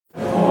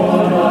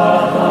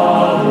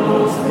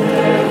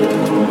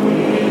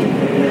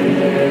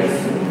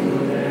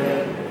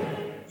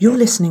You're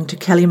listening to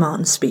Kelly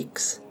Martin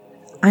Speaks.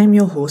 I am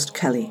your host,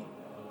 Kelly,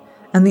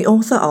 and the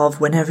author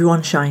of When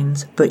Everyone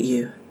Shines But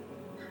You,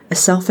 a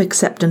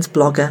self-acceptance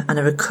blogger and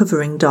a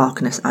recovering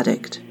darkness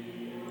addict.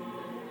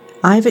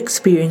 I've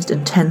experienced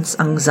intense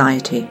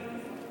anxiety,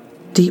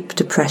 deep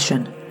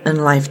depression,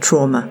 and life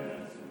trauma,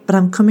 but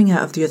I'm coming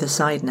out of the other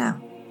side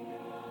now.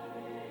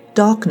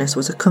 Darkness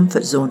was a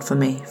comfort zone for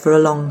me for a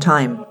long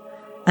time,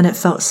 and it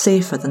felt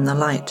safer than the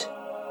light.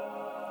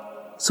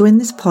 So in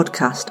this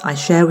podcast, I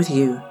share with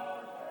you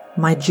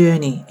my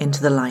journey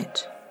into the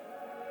light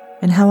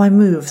and how I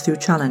move through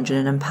challenge in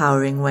an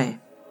empowering way.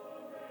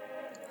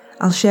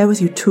 I'll share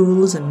with you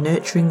tools and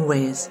nurturing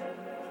ways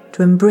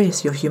to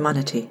embrace your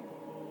humanity,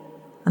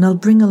 and I'll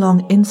bring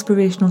along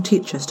inspirational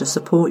teachers to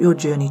support your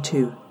journey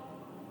too.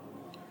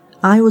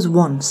 I was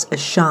once a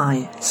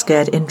shy,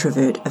 scared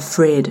introvert,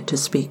 afraid to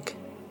speak,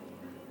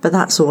 but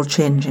that's all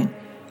changing.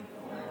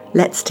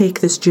 Let's take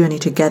this journey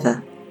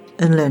together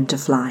and learn to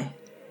fly.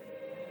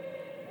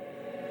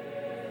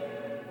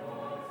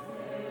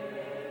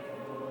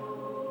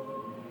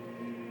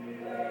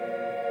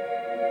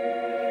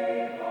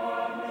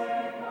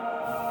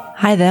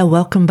 Hi there,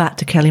 welcome back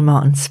to Kelly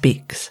Martin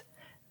Speaks.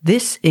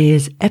 This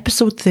is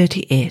episode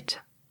 38,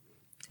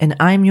 and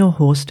I'm your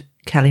host,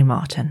 Kelly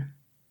Martin.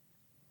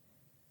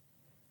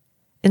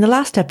 In the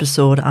last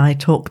episode, I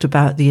talked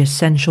about the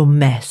essential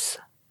mess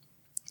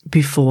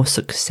before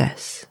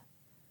success.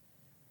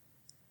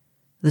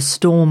 The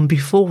storm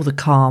before the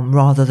calm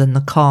rather than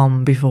the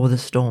calm before the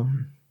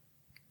storm.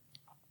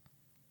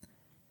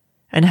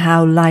 And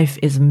how life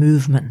is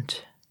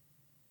movement.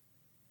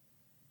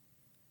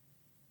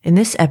 In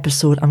this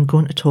episode, I'm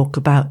going to talk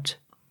about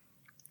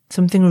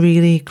something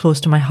really close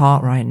to my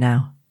heart right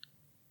now.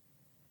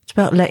 It's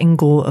about letting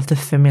go of the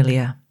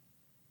familiar.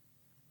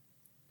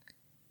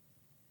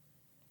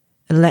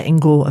 And letting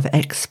go of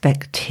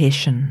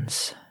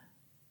expectations.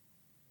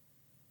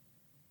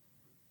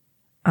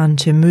 And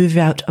to move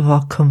out of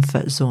our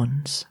comfort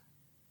zones.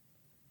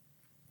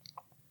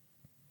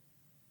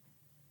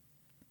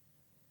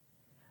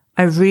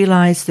 I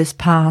realised this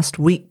past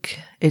week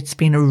it's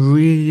been a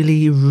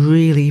really,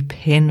 really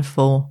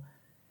painful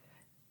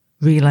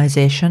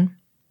realisation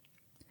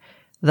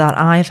that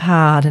I've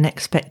had an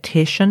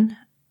expectation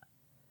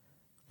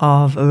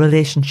of a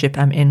relationship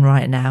I'm in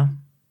right now,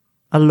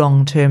 a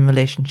long-term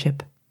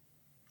relationship.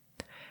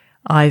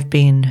 I've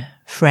been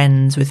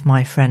friends with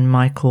my friend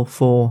Michael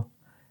for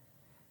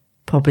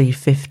probably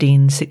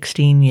 15,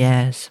 16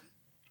 years.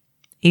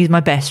 He's my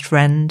best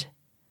friend.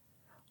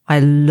 I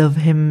love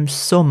him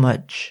so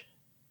much.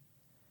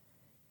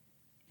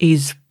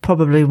 He's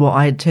probably what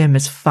I'd term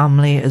as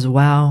family as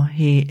well.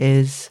 He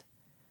is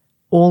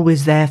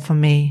always there for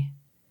me.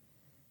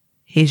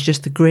 He's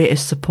just the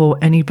greatest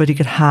support anybody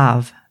could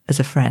have as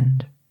a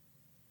friend.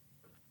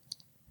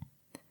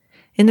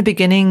 In the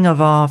beginning of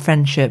our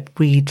friendship,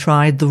 we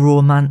tried the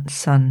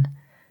romance and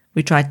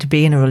we tried to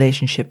be in a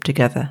relationship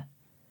together.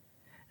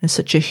 And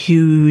such a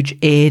huge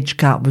age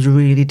gap was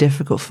really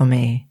difficult for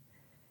me.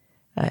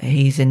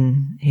 He's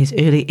in his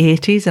early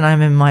 80s and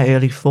I'm in my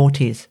early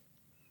 40s.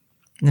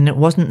 And it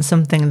wasn't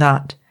something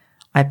that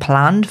I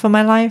planned for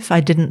my life. I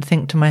didn't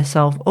think to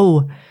myself,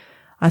 oh,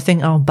 I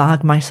think I'll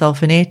bag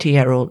myself an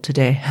 80-year-old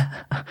today.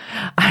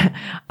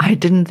 I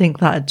didn't think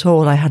that at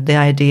all. I had the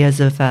ideas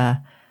of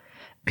that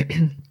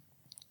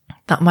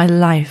my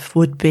life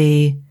would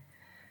be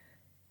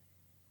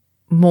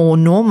more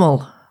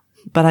normal.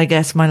 But I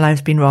guess my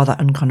life's been rather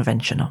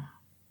unconventional.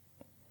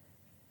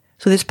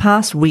 So this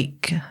past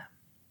week,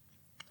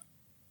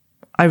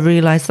 I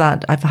realised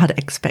that I've had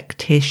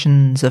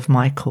expectations of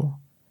Michael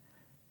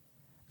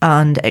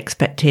and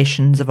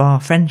expectations of our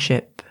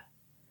friendship.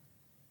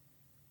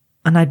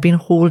 And I'd been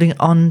holding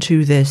on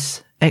to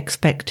this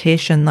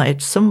expectation that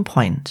at some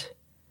point,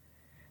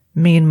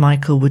 me and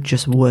Michael would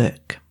just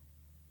work.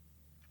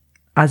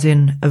 As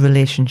in a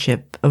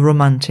relationship, a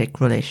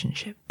romantic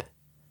relationship.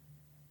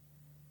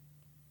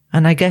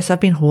 And I guess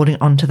I've been holding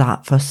on to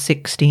that for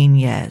 16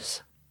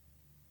 years.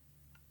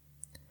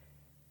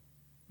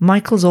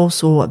 Michael's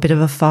also a bit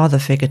of a father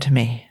figure to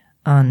me,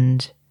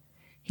 and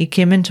he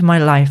came into my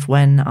life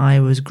when I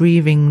was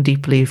grieving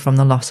deeply from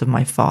the loss of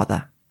my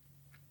father.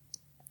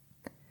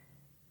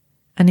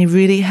 And he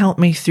really helped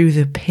me through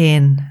the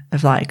pain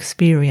of that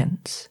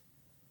experience.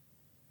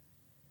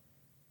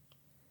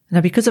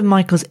 Now, because of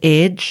Michael's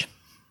age,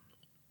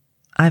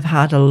 I've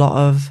had a lot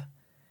of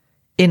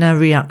inner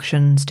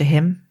reactions to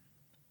him.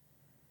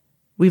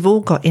 We've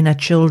all got inner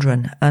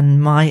children,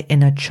 and my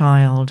inner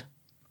child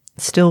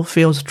still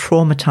feels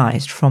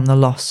traumatized from the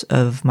loss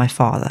of my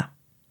father.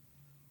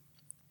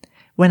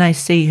 When I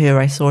see her,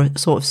 I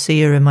sort of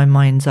see her in my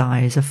mind's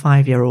eye as a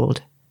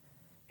 5-year-old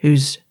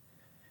who's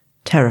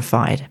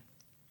terrified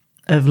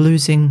of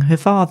losing her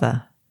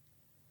father.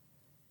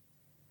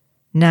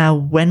 Now,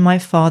 when my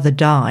father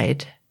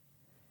died,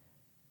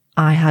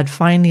 I had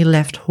finally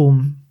left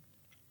home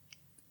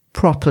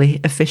properly,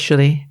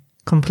 officially,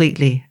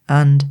 completely,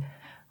 and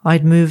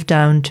I'd moved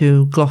down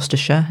to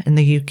Gloucestershire in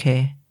the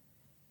UK.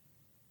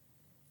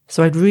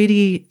 So I'd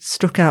really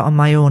struck out on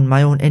my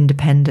own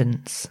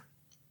independence.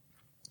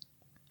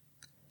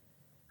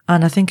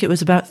 And I think it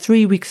was about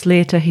 3 weeks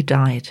later he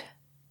died.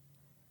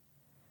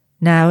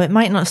 Now, it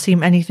might not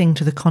seem anything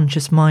to the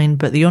conscious mind,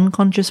 but the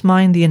unconscious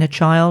mind, the inner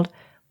child,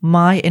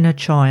 my inner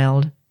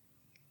child,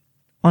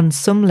 on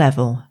some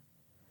level,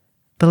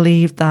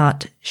 believed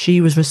that she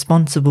was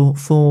responsible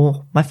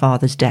for my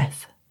father's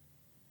death.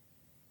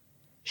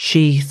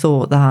 She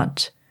thought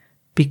that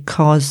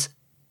because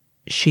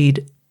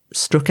she'd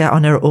struck out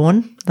on her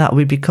own, that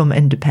we'd become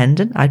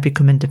independent, I'd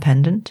become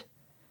independent,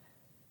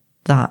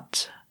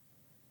 that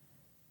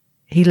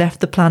he left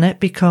the planet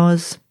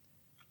because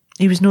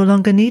he was no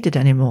longer needed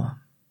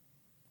anymore.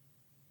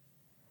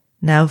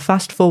 Now,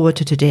 fast forward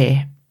to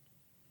today.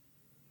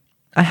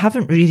 I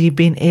haven't really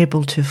been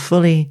able to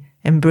fully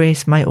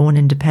embrace my own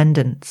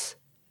independence.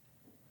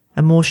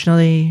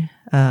 Emotionally,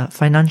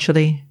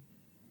 financially.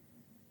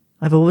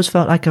 I've always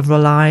felt like I've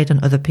relied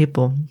on other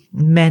people,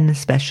 men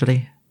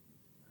especially.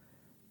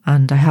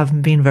 And I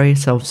haven't been very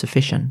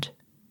self-sufficient.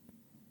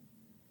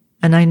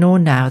 And I know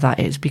now that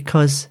it's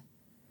because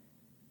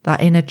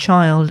that inner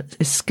child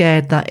is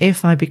scared that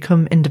if I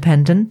become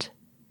independent,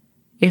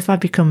 if I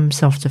become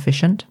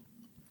self-sufficient,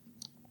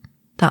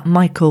 that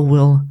Michael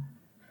will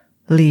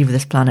leave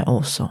this planet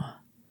also.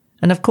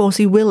 And of course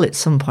he will at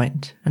some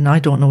point, and I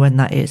don't know when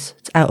that is.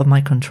 It's out of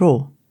my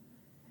control.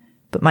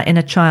 But my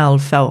inner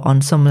child felt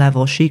on some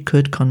level she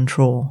could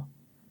control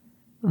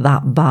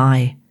that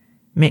by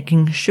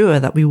making sure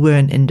that we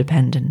weren't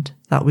independent,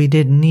 that we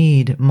did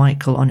need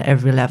Michael on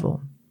every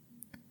level.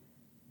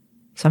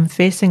 So I'm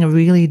facing a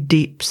really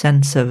deep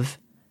sense of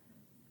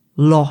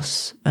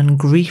loss and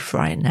grief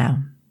right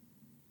now.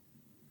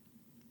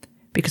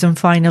 Because I'm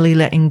finally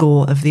letting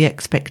go of the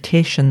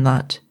expectation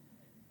that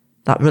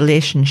that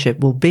relationship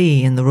will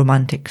be in the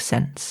romantic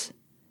sense.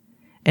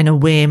 In a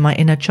way, my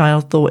inner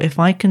child thought if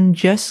I can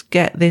just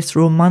get this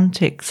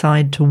romantic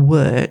side to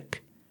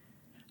work,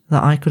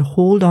 that I could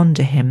hold on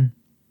to him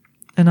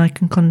and I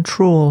can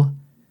control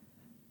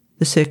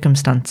the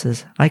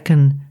circumstances. I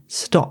can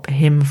stop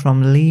him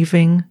from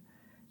leaving,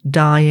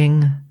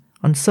 dying.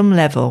 On some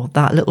level,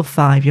 that little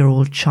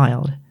 5-year-old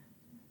child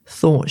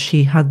thought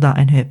she had that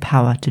in her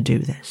power to do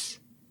this.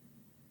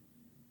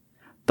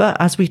 But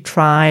as we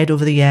tried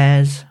over the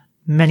years,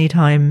 many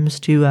times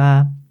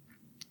to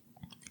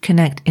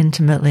connect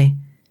intimately,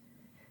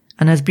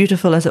 and as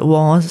beautiful as it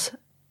was,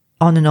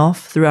 on and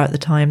off throughout the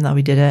time that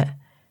we did it,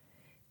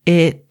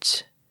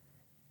 it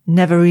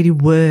never really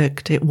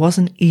worked. It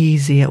wasn't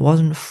easy, it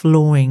wasn't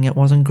flowing, it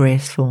wasn't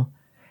graceful.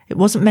 It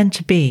wasn't meant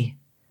to be.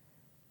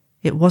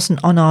 It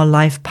wasn't on our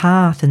life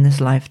path in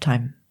this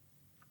lifetime.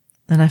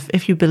 And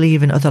if you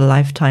believe in other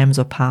lifetimes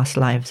or past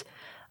lives,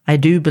 I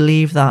do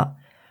believe that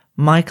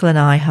Michael and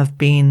I have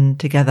been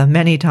together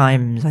many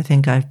times. I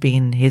think I've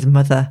been his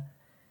mother.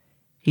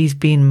 He's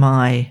been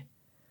my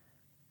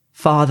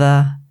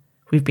father.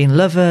 We've been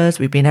lovers.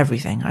 We've been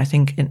everything. I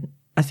think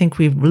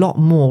we're a lot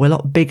more. We're a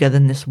lot bigger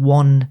than this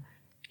one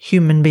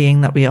human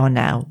being that we are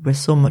now. We're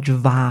so much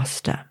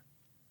vaster.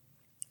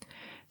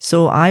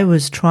 So I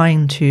was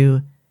trying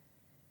to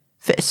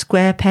fit a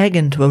square peg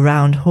into a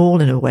round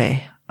hole in a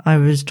way. I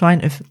was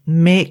trying to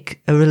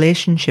make a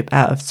relationship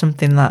out of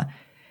something that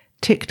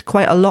ticked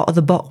quite a lot of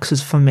the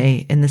boxes for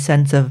me in the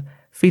sense of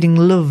feeling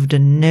loved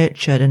and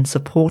nurtured and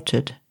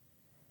supported.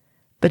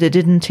 But it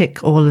didn't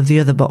tick all of the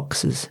other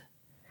boxes.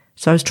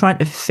 So I was trying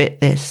to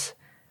fit this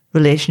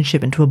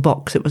relationship into a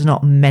box it was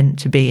not meant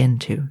to be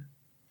into.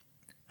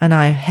 And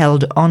I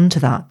held on to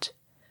that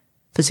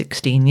for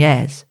 16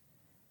 years.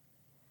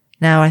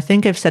 Now, I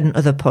think I've said in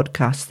other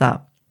podcasts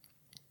that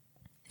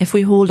if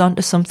we hold on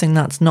to something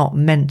that's not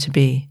meant to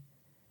be,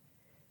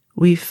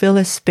 we fill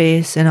a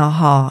space in our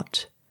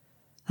heart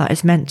that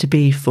is meant to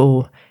be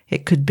for,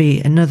 it could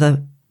be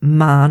another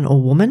man or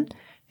woman,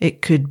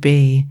 it could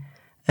be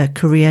a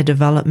career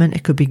development,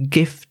 it could be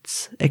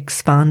gifts,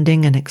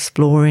 expanding and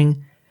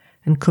exploring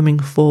and coming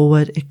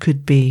forward, it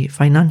could be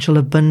financial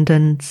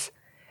abundance,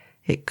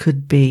 it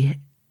could be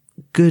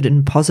good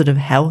and positive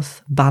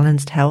health,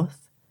 balanced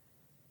health.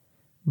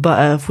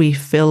 But if we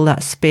fill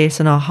that space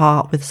in our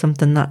heart with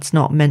something that's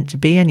not meant to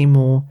be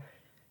anymore,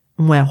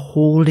 and we're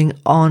holding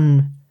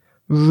on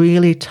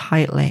really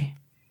tightly,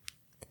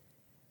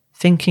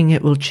 thinking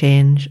it will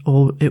change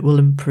or it will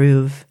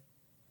improve,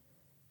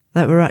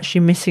 that we're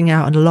actually missing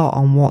out a lot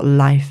on what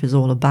life is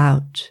all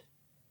about.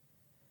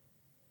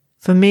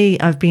 For me,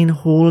 I've been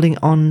holding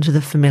on to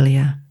the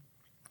familiar,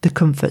 the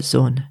comfort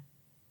zone.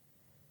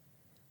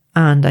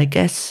 And I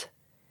guess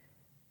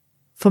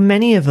for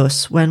many of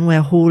us, when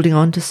we're holding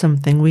on to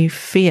something, we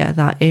fear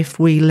that if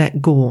we let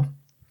go,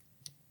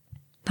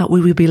 that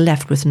we will be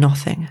left with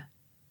nothing.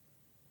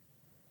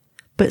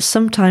 But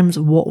sometimes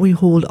what we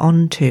hold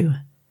on to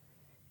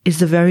is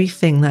the very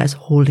thing that is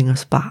holding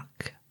us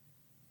back.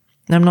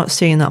 And I'm not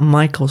saying that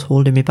Michael's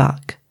holding me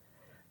back,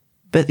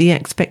 but the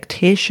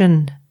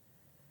expectation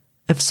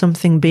of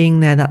something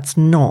being there that's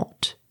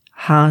not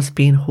has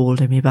been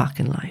holding me back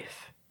in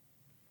life.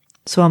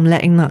 So I'm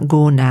letting that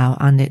go now,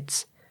 and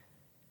it's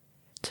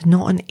It's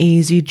not an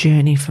easy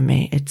journey for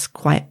me. It's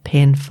quite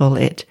painful.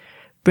 It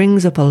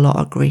brings up a lot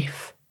of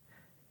grief.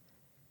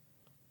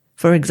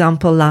 For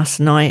example, last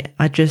night,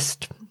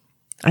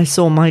 I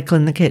saw Michael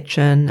in the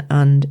kitchen,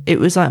 and it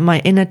was like my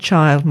inner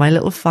child, my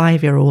little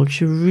 5-year-old,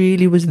 she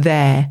really was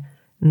there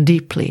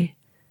deeply,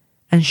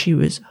 and she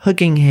was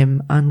hugging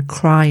him and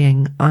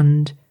crying,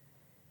 and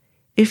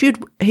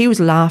he was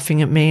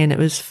laughing at me, and it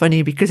was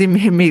funny because he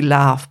made me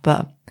laugh,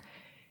 but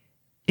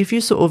if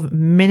you sort of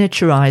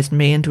miniaturized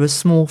me into a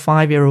small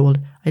 5-year-old,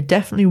 I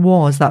definitely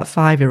was that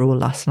 5-year-old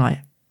last night.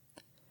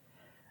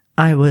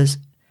 I was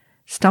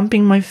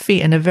stamping my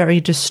feet in a very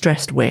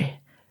distressed way.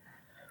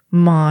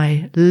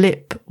 My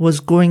lip was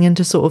going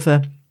into sort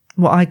of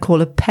what I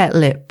call a pet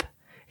lip.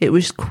 It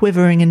was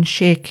quivering and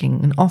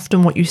shaking, and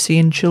often what you see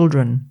in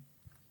children.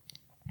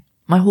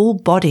 My whole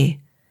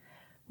body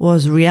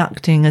was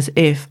reacting as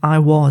if I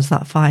was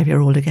that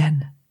 5-year-old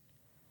again.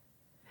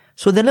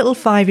 So the little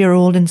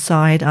 5-year-old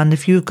inside, and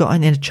if you've got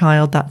an inner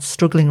child that's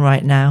struggling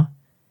right now,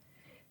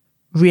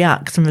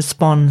 reacts and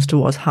responds to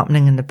what's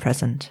happening in the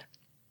present,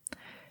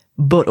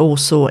 but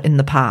also in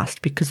the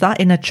past, because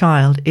that inner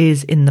child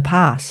is in the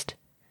past.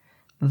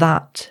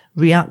 That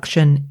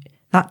reaction,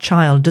 that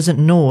child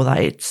doesn't know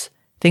that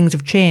things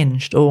have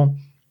changed, or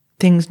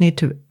you need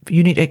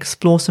to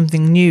explore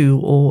something new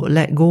or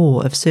let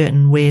go of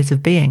certain ways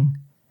of being.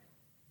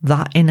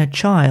 That inner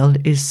child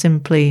is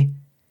simply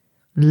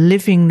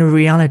living the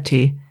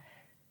reality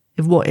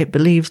of what it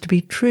believes to be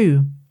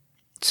true.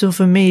 So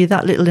for me,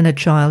 that little inner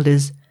child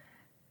is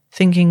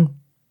thinking,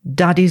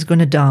 Daddy's going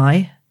to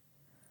die.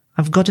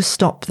 I've got to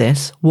stop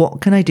this.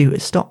 What can I do to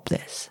stop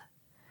this?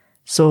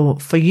 So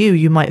for you,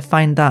 you might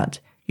find that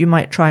you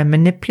might try and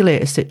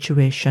manipulate a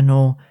situation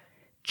or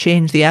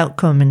change the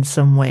outcome in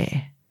some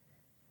way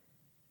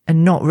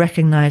and not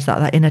recognize that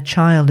that inner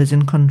child is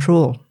in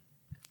control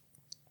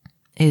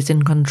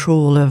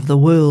of the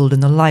world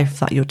and the life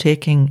that you're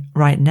taking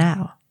right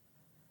now.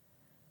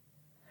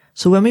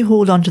 So when we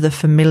hold on to the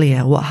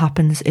familiar, what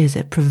happens is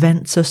it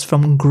prevents us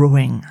from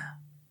growing.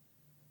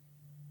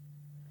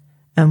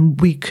 And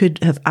we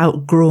could have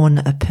outgrown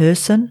a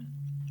person.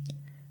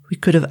 We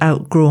could have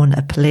outgrown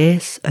a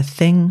place, a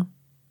thing.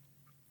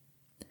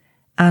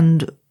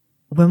 And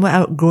when we're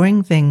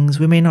outgrowing things,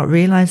 we may not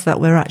realize that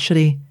we're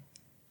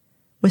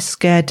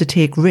scared to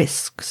take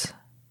risks.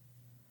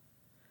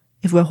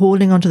 If we're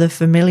holding on to the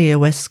familiar,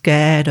 we're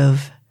scared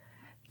of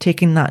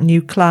taking that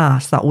new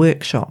class, that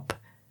workshop.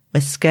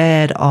 We're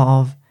scared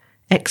of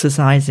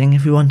exercising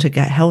if we want to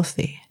get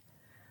healthy.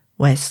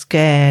 We're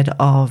scared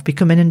of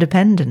becoming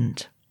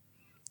independent,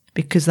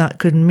 because that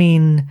could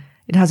mean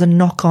it has a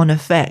knock-on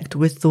effect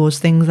with those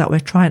things that we're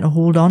trying to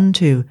hold on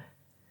to.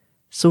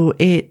 So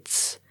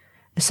it's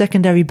a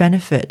secondary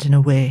benefit in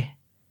a way.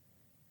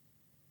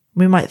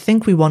 We might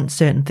think we want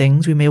certain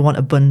things. We may want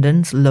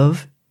abundance,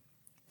 love,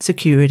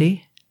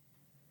 security.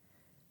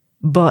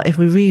 But if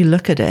we really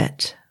look at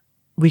it,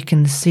 we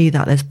can see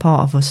that there's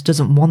part of us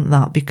doesn't want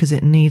that because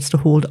it needs to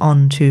hold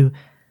on to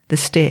the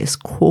status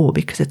quo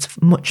because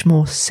it's much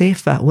more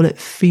safer. Well, it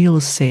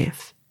feels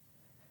safe.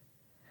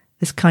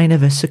 There's kind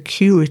of a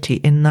security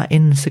in that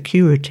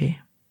insecurity.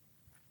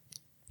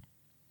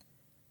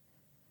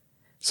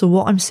 So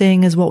what I'm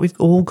saying is what we've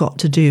all got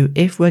to do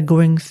if we're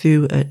going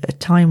through a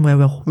time where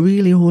we're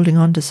really holding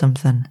on to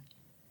something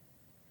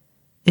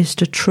is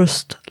to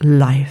trust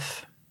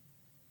life.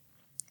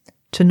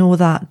 To know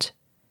that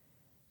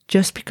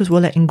just because we're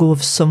letting go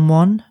of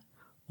someone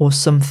or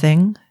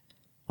something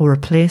or a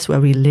place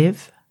where we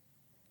live,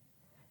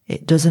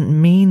 it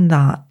doesn't mean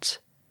that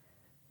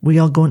we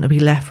are going to be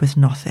left with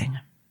nothing.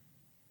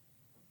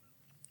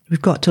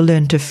 We've got to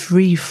learn to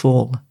free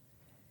fall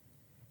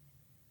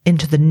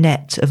into the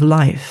net of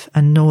life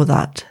and know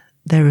that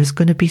there is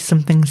going to be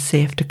something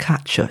safe to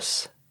catch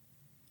us.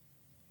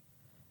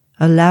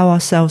 Allow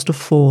ourselves to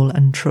fall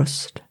and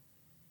trust.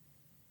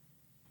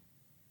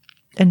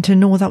 And to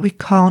know that we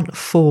can't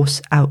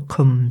force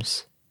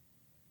outcomes.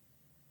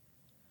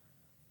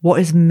 What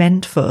is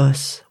meant for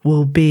us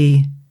will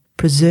be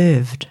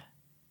preserved,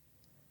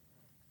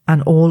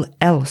 and all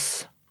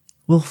else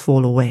will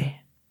fall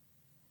away.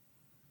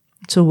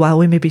 So while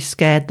we may be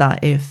scared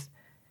that if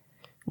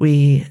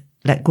we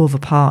let go of a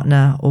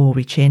partner or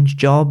we change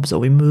jobs or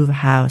we move a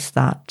house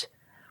that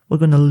we're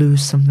going to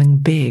lose something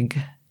big,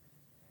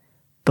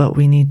 but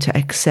we need to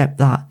accept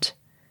that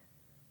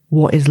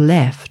what is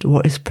left,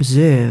 what is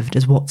preserved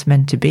is what's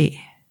meant to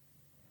be.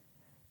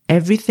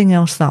 Everything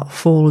else that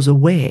falls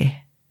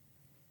away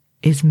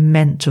is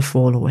meant to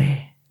fall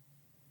away.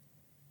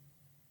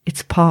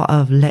 It's part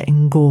of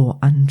letting go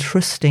and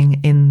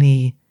trusting in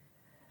the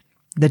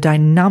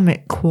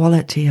dynamic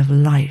quality of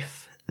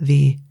life,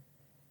 the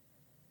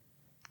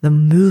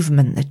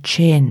movement, the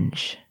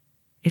change.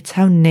 It's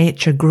how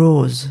nature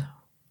grows.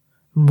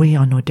 We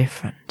are no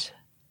different.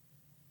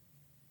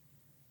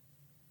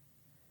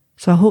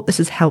 So I hope this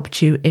has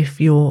helped you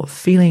if you're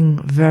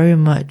feeling very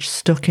much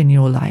stuck in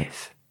your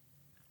life,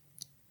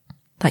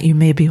 that you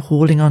may be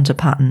holding on to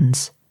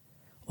patterns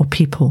or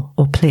people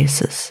or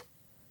places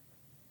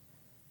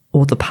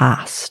or the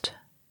past.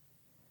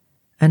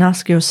 and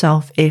ask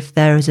yourself if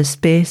there is a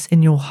space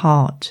in your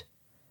heart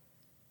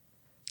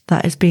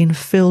that is being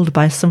filled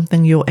by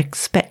something you're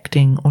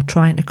expecting or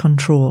trying to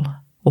control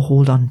or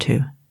hold on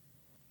to.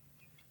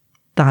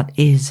 That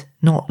is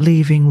not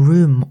leaving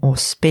room or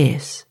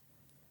space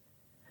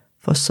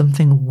for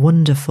something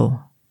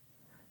wonderful,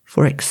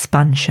 for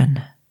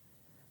expansion,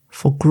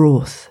 for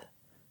growth,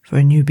 for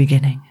a new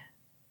beginning.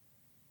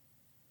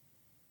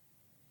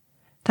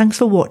 Thanks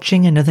for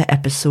watching another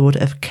episode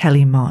of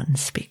Kelly Martin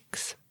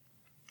Speaks.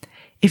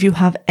 If you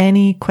have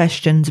any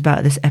questions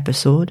about this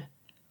episode,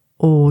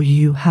 or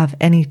you have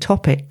any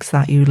topics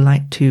that you'd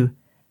like to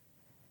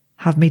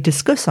have me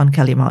discuss on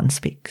Kelly Martin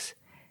Speaks,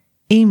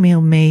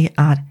 email me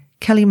at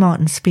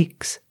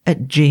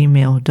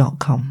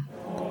kellymartinspeaks@gmail.com.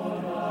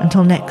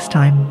 Until next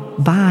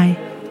time, bye.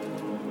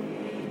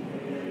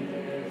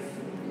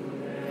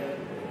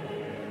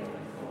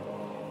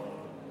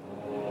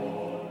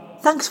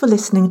 Thanks for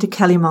listening to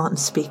Kelly Martin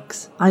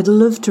Speaks. I'd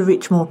love to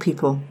reach more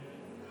people.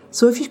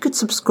 So if you could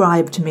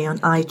subscribe to me on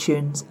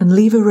iTunes and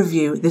leave a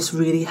review, this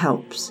really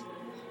helps.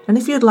 And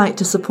if you'd like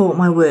to support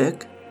my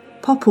work,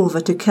 pop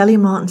over to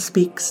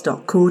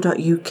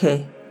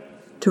kellymartinspeaks.co.uk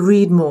to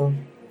read more,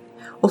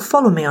 or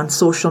follow me on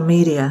social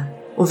media,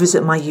 or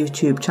visit my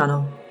YouTube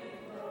channel.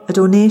 A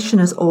donation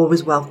is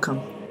always welcome.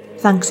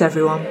 Thanks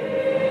everyone.